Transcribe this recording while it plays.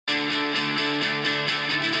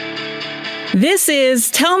This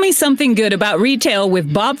is Tell Me Something Good About Retail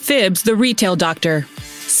with Bob Phibbs, the Retail Doctor.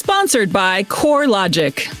 Sponsored by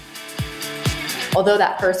CoreLogic. Although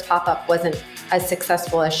that first pop-up wasn't as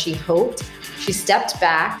successful as she hoped, she stepped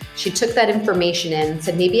back, she took that information in,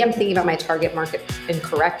 said, maybe I'm thinking about my target market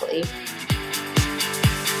incorrectly.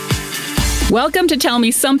 Welcome to Tell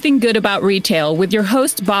Me Something Good About Retail with your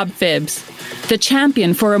host, Bob Phibbs, the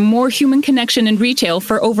champion for a more human connection in retail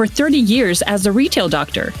for over 30 years as a retail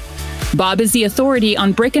doctor. Bob is the authority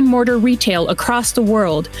on brick-and-mortar retail across the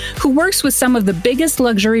world, who works with some of the biggest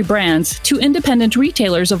luxury brands to independent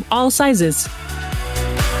retailers of all sizes.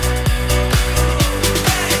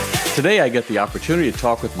 Today, I get the opportunity to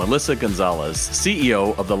talk with Melissa Gonzalez,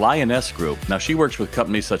 CEO of the Lioness Group. Now, she works with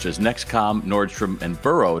companies such as Nexcom, Nordstrom, and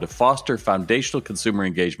Burrow to foster foundational consumer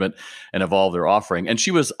engagement and evolve their offering. And she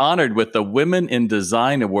was honored with the Women in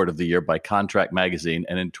Design Award of the Year by Contract Magazine,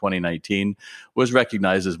 and in 2019 was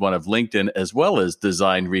recognized as one of LinkedIn as well as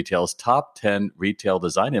Design Retail's top 10 retail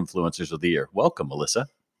design influencers of the year. Welcome, Melissa.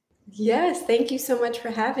 Yes, thank you so much for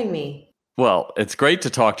having me. Well, it's great to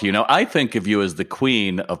talk to you. Now, I think of you as the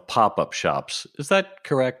queen of pop-up shops. Is that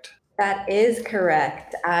correct? That is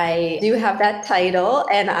correct. I do have that title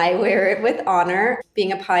and I wear it with honor.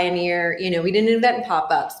 Being a pioneer, we didn't invent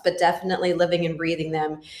pop-ups, but definitely living and breathing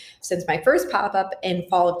them since my first pop-up in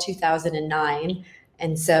fall of 2009.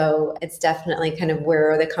 And so it's definitely kind of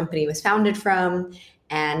where the company was founded from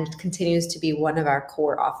and continues to be one of our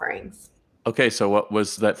core offerings. Okay, so what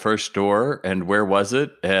was that first store and where was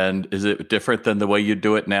it? And is it different than the way you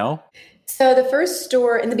do it now? So the first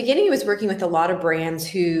store, in the beginning, I was working with a lot of brands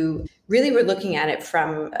who really were looking at it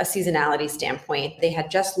from a seasonality standpoint. They had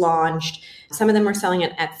just launched. Some of them were selling on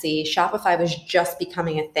Etsy. Shopify was just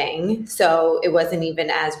becoming a thing. So it wasn't even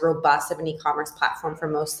as robust of an e-commerce platform for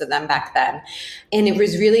most of them back then. And it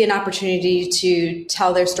was really an opportunity to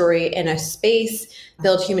tell their story in a space,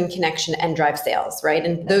 build human connection, and drive sales, right?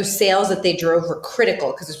 And those sales that they drove were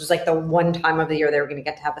critical because this was like the one time of the year they were going to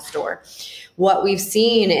get to have a store. What we've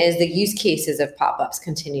seen is the use cases of pop-ups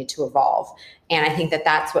continue to evolve. And I think that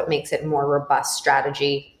that's what makes it a more robust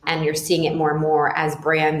strategy. And you're seeing it more and more as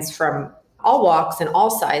brands from all walks and all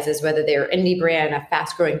sizes, whether they're indie brand, a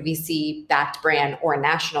fast-growing VC-backed brand, or a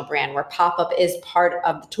national brand, where pop-up is part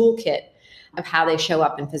of the toolkit of how they show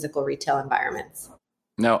up in physical retail environments.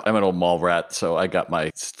 Now, I'm an old mall rat, so I got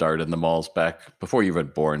my start in the malls back before you were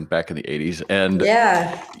born, back in the 80s. And,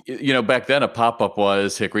 back then a pop-up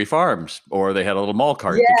was Hickory Farms, or they had a little mall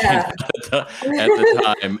cart at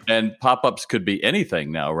the time. And pop-ups could be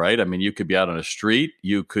anything now, right? I mean, you could be out on a street.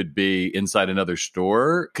 You could be inside another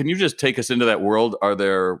store. Can you just take us into that world?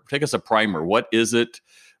 Take us a primer. What is it?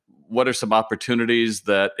 What are some opportunities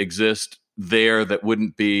that exist there that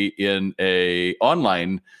wouldn't be in a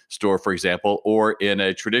online store, for example, or in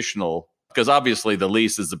a traditional, because obviously the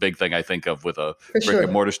lease is the big thing I think of with a brick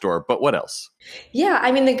and mortar store, but what else? Yeah,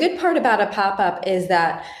 I mean, the good part about a pop-up is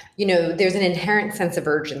that, there's an inherent sense of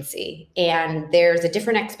urgency and there's a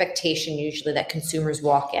different expectation usually that consumers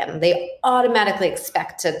walk in. They automatically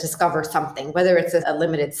expect to discover something, whether it's a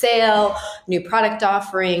limited sale, new product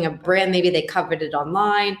offering, a brand maybe they coveted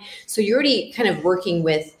online. So you're already kind of working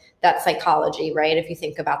with that psychology, right? If you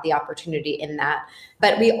think about the opportunity in that.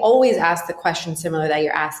 But we always ask the question similar that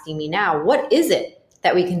you're asking me now, what is it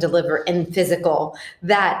that we can deliver in physical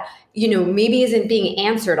that, maybe isn't being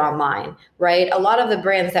answered online, right? A lot of the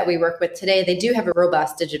brands that we work with today, they do have a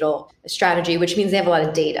robust digital strategy, which means they have a lot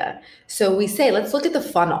of data. So we say, let's look at the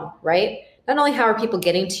funnel, right? Not only how are people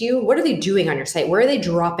getting to you, what are they doing on your site? Where are they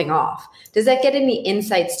dropping off? Does that get any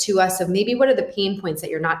insights to us of maybe what are the pain points that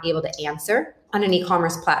you're not able to answer on an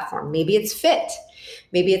e-commerce platform? Maybe it's fit.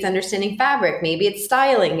 Maybe it's understanding fabric. Maybe it's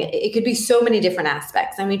styling. It could be so many different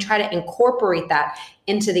aspects. And we try to incorporate that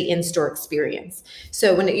into the in-store experience.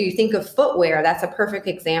 So when you think of footwear, that's a perfect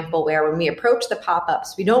example where when we approach the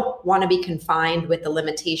pop-ups, we don't want to be confined with the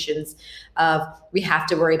limitations of we have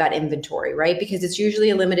to worry about inventory, right? Because it's usually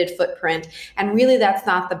a limited footprint. And really, that's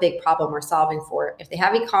not the big problem we're solving for. If they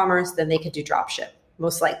have e-commerce, then they could do dropship,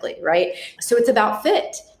 most likely, right? So it's about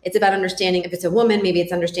fit. It's about understanding if it's a woman, maybe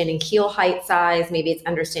it's understanding heel height size, maybe it's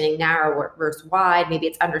understanding narrow versus wide, maybe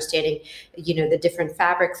it's understanding, the different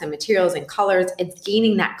fabrics and materials and colors. It's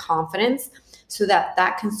gaining that confidence so that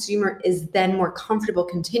that consumer is then more comfortable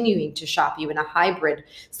continuing to shop you in a hybrid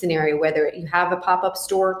scenario, whether you have a pop-up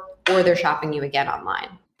store or they're shopping you again online.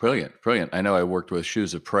 Brilliant. I know I worked with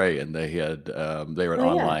Shoes of Prey, and they had they were an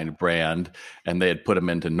online brand, and they had put them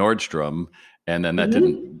into Nordstrom. And then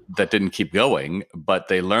that didn't keep going, but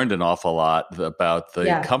they learned an awful lot about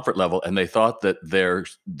the comfort level, and they thought that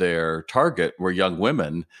their target were young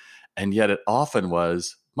women, and yet it often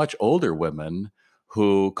was much older women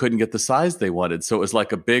who couldn't get the size they wanted. So it was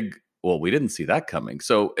like a big, well, we didn't see that coming.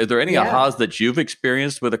 So are there any ahas that you've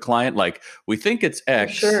experienced with a client? Like, we think it's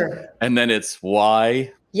X and then it's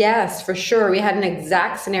Y? Yes, for sure. We had an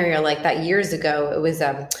exact scenario like that years ago. It was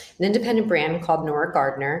an independent brand called Nora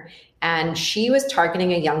Gardner, and she was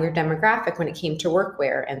targeting a younger demographic when it came to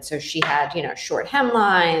workwear. And so she had, short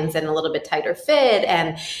hemlines and a little bit tighter fit.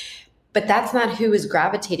 But that's not who was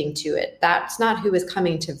gravitating to it. That's not who was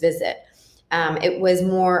coming to visit. It was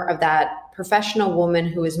more of that professional woman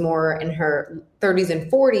who was more in her 30s and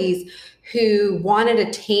 40s who wanted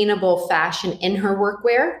attainable fashion in her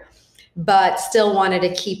workwear, but still wanted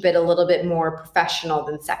to keep it a little bit more professional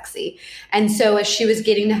than sexy. And so as she was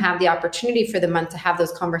getting to have the opportunity for the month to have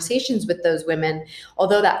those conversations with those women,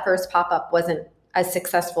 although that first pop-up wasn't as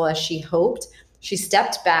successful as she hoped, she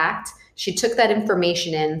stepped back, she took that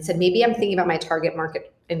information in, said, maybe I'm thinking about my target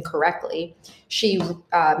market incorrectly. She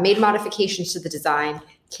made modifications to the design,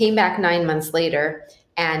 came back 9 months later,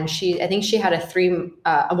 and I think she had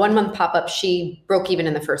a 1 month pop-up. She broke even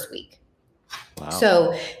in the first week. Wow.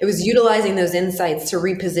 So it was utilizing those insights to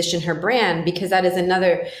reposition her brand, because that is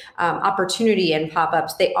another opportunity in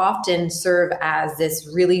pop-ups. They often serve as this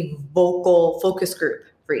really vocal focus group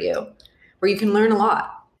for you where you can learn a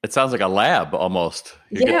lot. It sounds like a lab almost.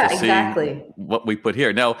 You get to see exactly what we put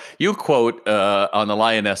here. Now, you quote on the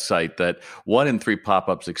Lioness site that 1 in 3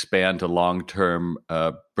 pop-ups expand to long-term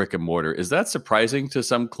brick and mortar. Is that surprising to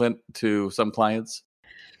some clients?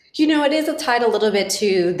 It is tied a little bit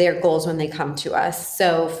to their goals when they come to us.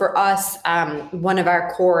 So for us, one of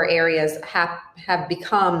our core areas have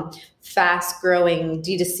become fast-growing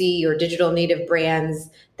D2C or digital native brands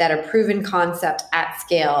that are proven concept at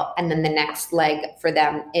scale. And then the next leg for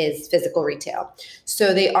them is physical retail.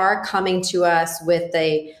 So they are coming to us with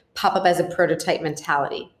a pop-up as a prototype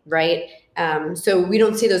mentality, right? So we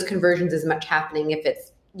don't see those conversions as much happening if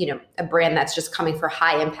it's a brand that's just coming for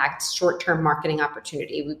high impact, short-term marketing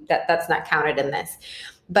opportunity. That's not counted in this.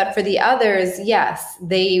 But for the others, yes,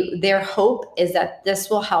 their hope is that this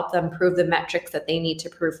will help them prove the metrics that they need to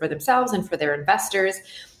prove for themselves and for their investors,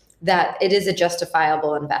 that it is a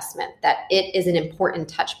justifiable investment, that it is an important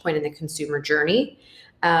touch point in the consumer journey.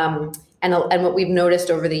 And what we've noticed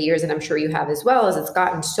over the years, and I'm sure you have as well, is it's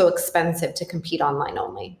gotten so expensive to compete online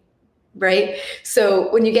only. Right?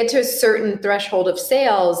 So when you get to a certain threshold of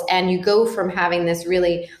sales and you go from having this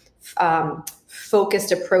really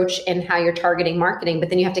focused approach in how you're targeting marketing, but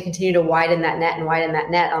then you have to continue to widen that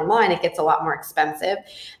net online, it gets a lot more expensive.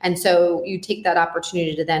 And so you take that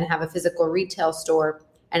opportunity to then have a physical retail store.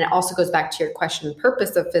 And it also goes back to your question, the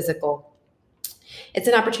purpose of physical. It's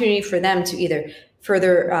an opportunity for them to either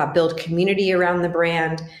further build community around the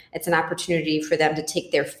brand. It's an opportunity for them to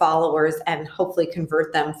take their followers and hopefully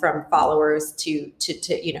convert them from followers to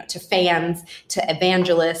fans, to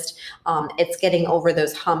evangelists. It's getting over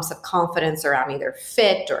those humps of confidence around either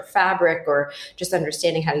fit or fabric or just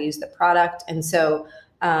understanding how to use the product. And so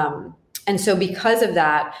because of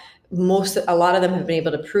that, a lot of them have been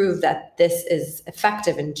able to prove that this is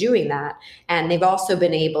effective in doing that. And they've also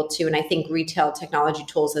been able to, and I think retail technology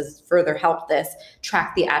tools has further helped this,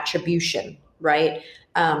 track the attribution, right?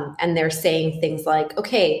 And they're saying things like,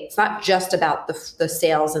 okay, it's not just about the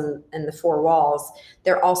sales and the four walls.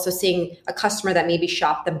 They're also seeing a customer that maybe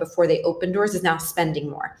shopped them before they opened doors is now spending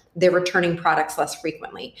more. They're returning products less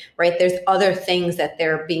frequently, right? There's other things that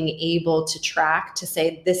they're being able to track to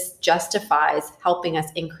say this justifies helping us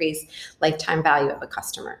increase lifetime value of a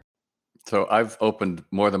customer. So I've opened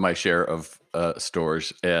more than my share of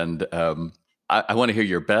stores, and I want to hear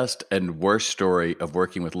your best and worst story of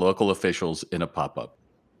working with local officials in a pop-up.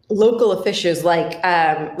 Local officials, like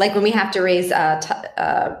when we have to raise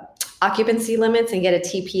occupancy limits and get a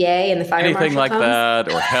TPA and the fire anything marshal like comes.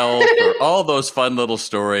 that, or health, or all those fun little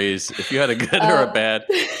stories. If you had a good or a bad,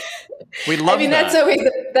 we love. I mean, that's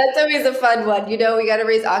always a fun one. We got to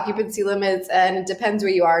raise occupancy limits, and it depends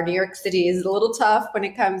where you are. New York City is a little tough when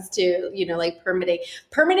it comes to like permitting.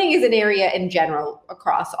 Permitting is an area in general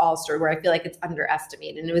across all stores where I feel like it's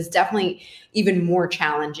underestimated, and it was definitely even more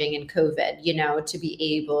challenging in COVID. To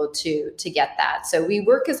be able to get that. So we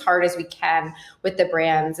work as hard as we can with the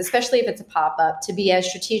brands, especially if it's a pop up, to be as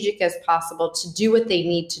strategic as possible to do what they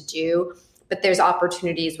need to do. But there's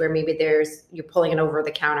opportunities where maybe you're pulling an over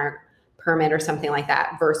the counter permit or something like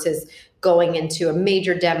that versus going into a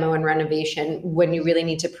major demo and renovation when you really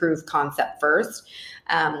need to prove concept first.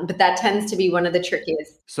 But that tends to be one of the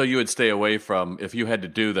trickiest. So you would stay away from, if you had to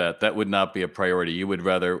do that would not be a priority. You would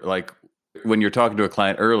rather, like when you're talking to a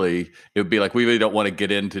client early, it would be like, we really don't want to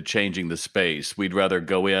get into changing the space. We'd rather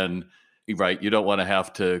go in, right? You don't want to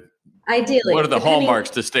have to Ideally. What are the hallmarks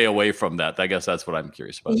to stay away from that? I guess that's what I'm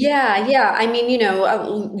curious about. Yeah. I mean,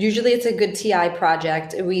 usually it's a good TI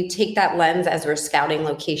project. We take that lens as we're scouting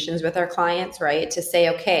locations with our clients, right? To say,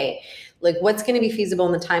 okay, like what's going to be feasible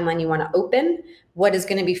in the timeline you want to open? What is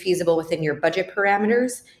going to be feasible within your budget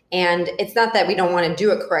parameters? And it's not that we don't want to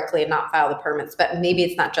do it correctly and not file the permits, but maybe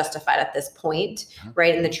it's not justified at this point,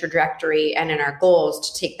 right? In the trajectory and in our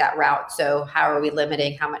goals to take that route. So how are we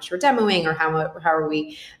limiting how much we're demoing, or how are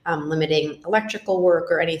we limiting electrical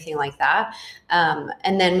work or anything like that?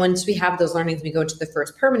 And then once we have those learnings, we go to the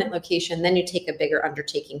first permanent location, then you take a bigger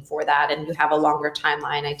undertaking for that and you have a longer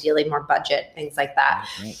timeline, ideally more budget, things like that.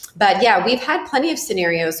 Okay. But yeah, we've had plenty of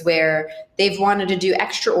scenarios where they've wanted to do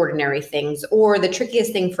extraordinary things, or the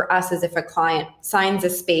trickiest thing for us is if a client signs a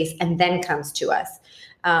space and then comes to us.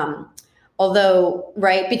 Although,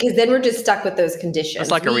 right, because then we're just stuck with those conditions. It's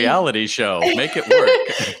like a reality show. Make it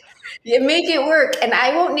work. Make it work. And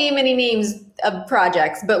I won't name any names of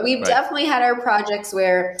projects, but we've definitely had our projects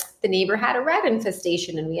where the neighbor had a rat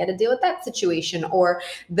infestation and we had to deal with that situation, or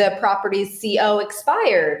the property's CO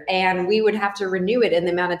expired and we would have to renew it in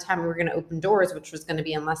the amount of time we were going to open doors, which was going to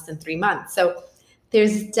be in less than 3 months. So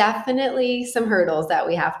there's definitely some hurdles that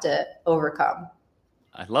we have to overcome.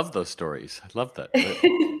 I love those stories. I love that.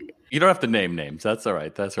 You don't have to name names. That's all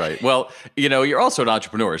right. That's right. Well, you're also an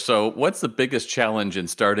entrepreneur. So what's the biggest challenge in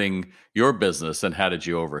starting your business and how did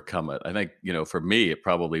you overcome it? I think, for me, it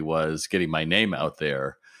probably was getting my name out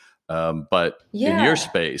there. But in your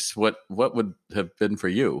space, what would have been for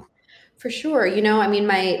you? For sure.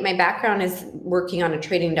 My background is working on a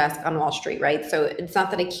trading desk on Wall Street, right? So it's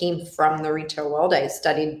not that I came from the retail world. I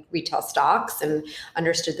studied retail stocks and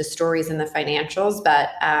understood the stories and the financials. But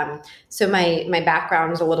so my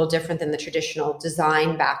background is a little different than the traditional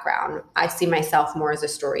design background. I see myself more as a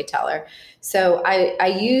storyteller. So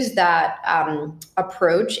I use that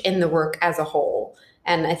approach in the work as a whole.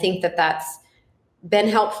 And I think that that's been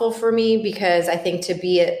helpful for me, because I think to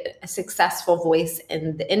be a successful voice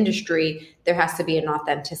in the industry, there has to be an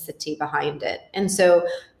authenticity behind it. And so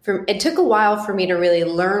it took a while for me to really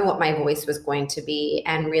learn what my voice was going to be,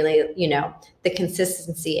 and really, the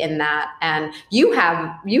consistency in that. And you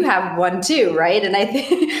have one too, right? And I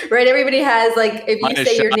think, right, everybody has, like, if you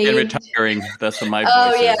say your name. Retiring, that's what my voice is.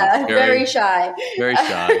 Oh yeah, very shy. Very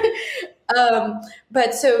shy.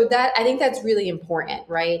 But so that, I think that's really important,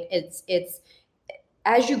 right? It's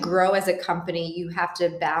as you grow as a company, you have to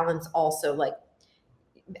balance also, like,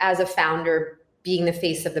 as a founder, being the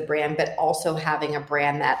face of the brand, but also having a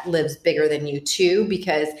brand that lives bigger than you too,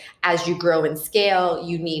 because as you grow and scale,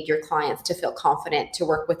 you need your clients to feel confident to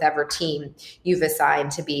work with whatever team you've assigned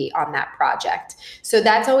to be on that project. So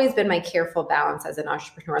that's always been my careful balance as an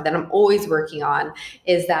entrepreneur that I'm always working on,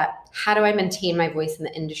 is that how do I maintain my voice in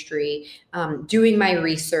the industry, doing my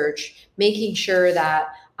research, making sure that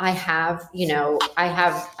I have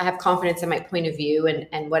confidence in my point of view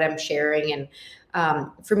and what I'm sharing. And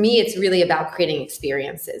for me, it's really about creating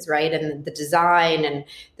experiences, right? And the design and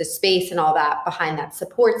the space and all that behind that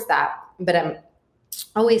supports that. But I'm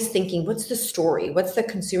always thinking, what's the story? What's the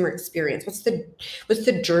consumer experience? What's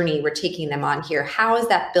the journey we're taking them on here? How is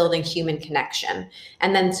that building human connection?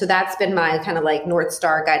 And then, so that's been my kind of like North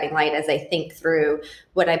Star guiding light as I think through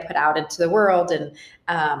what I put out into the world, and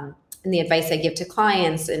the advice I give to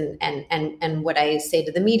clients, and what I say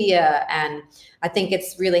to the media. And I think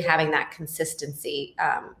it's really having that consistency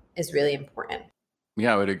is really important.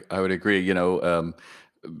 Yeah, I would agree.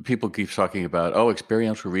 People keep talking about,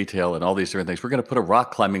 experiential retail and all these different things. We're going to put a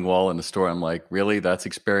rock climbing wall in the store. I'm like, really? That's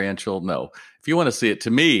experiential? No. If you want to see it, to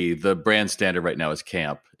me, the brand standard right now is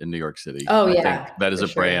Camp in New York City. Oh, I yeah. think that is a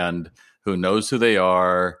brand who knows who they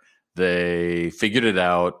are. They figured it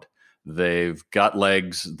out. They've got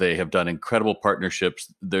legs. They have done incredible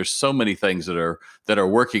partnerships. There's so many things that are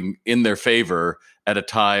working in their favor at a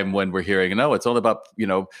time when we're hearing, no, it's all about,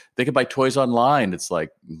 they can buy toys online. It's like,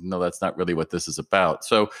 no, that's not really what this is about.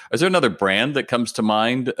 So is there another brand that comes to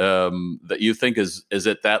mind that you think is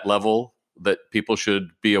at that level that people should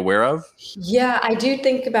be aware of? Yeah, I do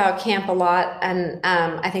think about Camp a lot. And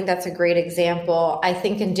I think that's a great example. I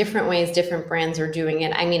think in different ways, different brands are doing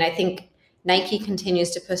it. I mean, I think Nike continues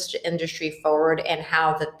to push the industry forward, and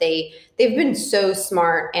how that they've been so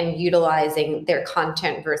smart and utilizing their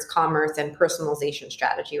content versus commerce and personalization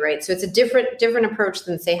strategy, right? So it's a different approach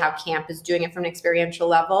than, say, how Camp is doing it from an experiential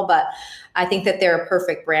level. But I think that they're a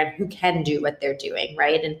perfect brand who can do what they're doing,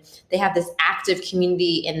 right? And they have this active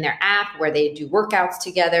community in their app where they do workouts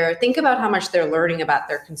together. Think about how much they're learning about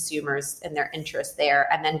their consumers and their interests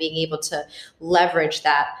there, and then being able to leverage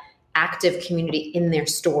that active community in their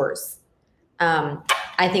stores.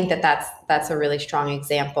 I think that's a really strong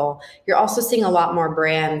example. You're also seeing a lot more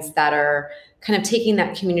brands that are kind of taking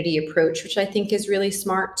that community approach, which I think is really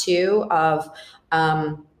smart too, of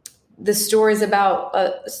the store is about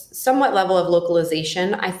a somewhat level of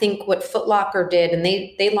localization. I think what Foot Locker did, and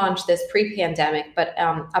they launched this pre-pandemic, but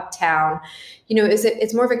Uptown,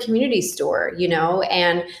 it's more of a community store,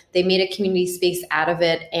 and they made a community space out of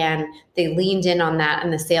it, and they leaned in on that,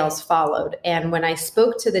 and the sales followed. And when I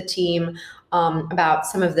spoke to the team about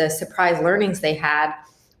some of the surprise learnings they had,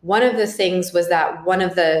 one of the things was that one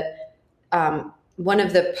of the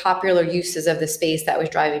popular uses of the space that was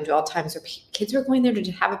driving dwell times were kids were going there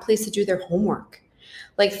to have a place to do their homework.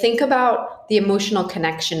 Like, think about the emotional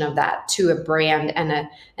connection of that to a brand and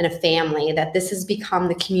a family, that this has become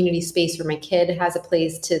the community space where my kid has a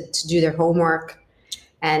place to do their homework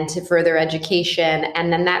and to further education.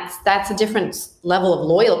 And then that's a different level of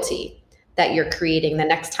loyalty that you're creating the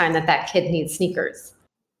next time that kid needs sneakers.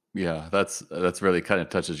 Yeah, that's really kind of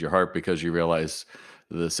touches your heart, because you realize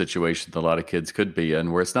the situation a lot of kids could be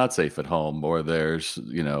in where it's not safe at home, or there's,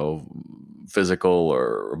 physical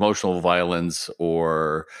or emotional violence,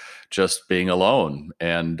 or just being alone.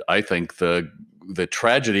 And I think the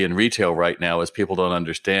tragedy in retail right now is people don't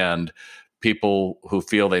understand. People who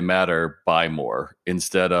feel they matter buy more,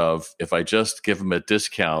 instead of, if I just give them a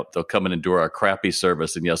discount, they'll come and endure our crappy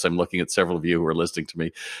service. And yes, I'm looking at several of you who are listening to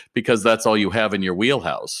me, because that's all you have in your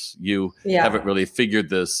wheelhouse. You haven't really figured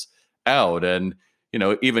this out. And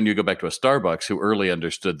even you go back to a Starbucks who early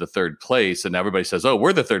understood the third place, and everybody says, "Oh,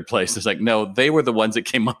 we're the third place." It's like, no, they were the ones that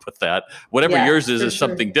came up with that. Whatever yours is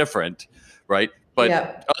something different, right?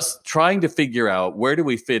 But us trying to figure out, where do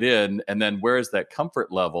we fit in, and then where is that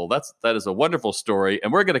comfort level? That is a wonderful story.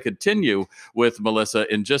 And we're going to continue with Melissa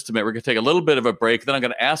in just a minute. We're going to take a little bit of a break. Then I'm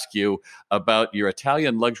going to ask you about your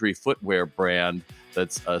Italian luxury footwear brand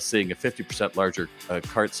that's seeing a 50% larger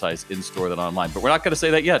cart size in store than online. But we're not going to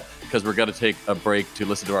say that yet, because we're going to take a break to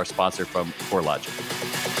listen to our sponsor from CoreLogic.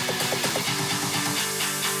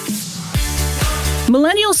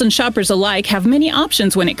 Millennials and shoppers alike have many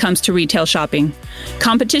options when it comes to retail shopping.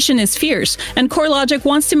 Competition is fierce, and CoreLogic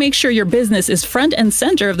wants to make sure your business is front and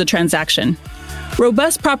center of the transaction.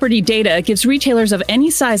 Robust property data gives retailers of any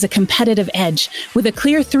size a competitive edge, with a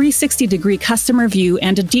clear 360-degree customer view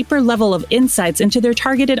and a deeper level of insights into their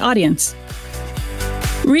targeted audience.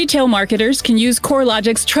 Retail marketers can use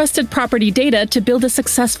CoreLogic's trusted property data to build a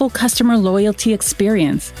successful customer loyalty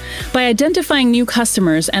experience. By identifying new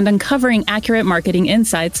customers and uncovering accurate marketing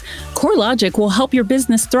insights, CoreLogic will help your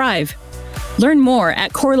business thrive. Learn more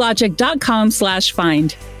at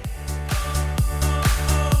CoreLogic.com/find.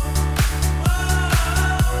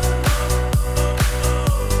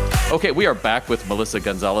 Okay, we are back with Melissa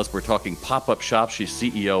Gonzalez. We're talking pop-up shop. She's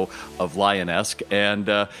CEO of Lionesque.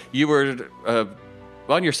 And you were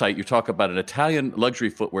on your site, you talk about an Italian luxury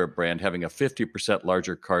footwear brand having a 50%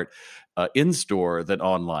 larger cart in-store than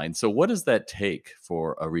online. So what does that take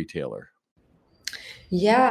for a retailer? Yeah,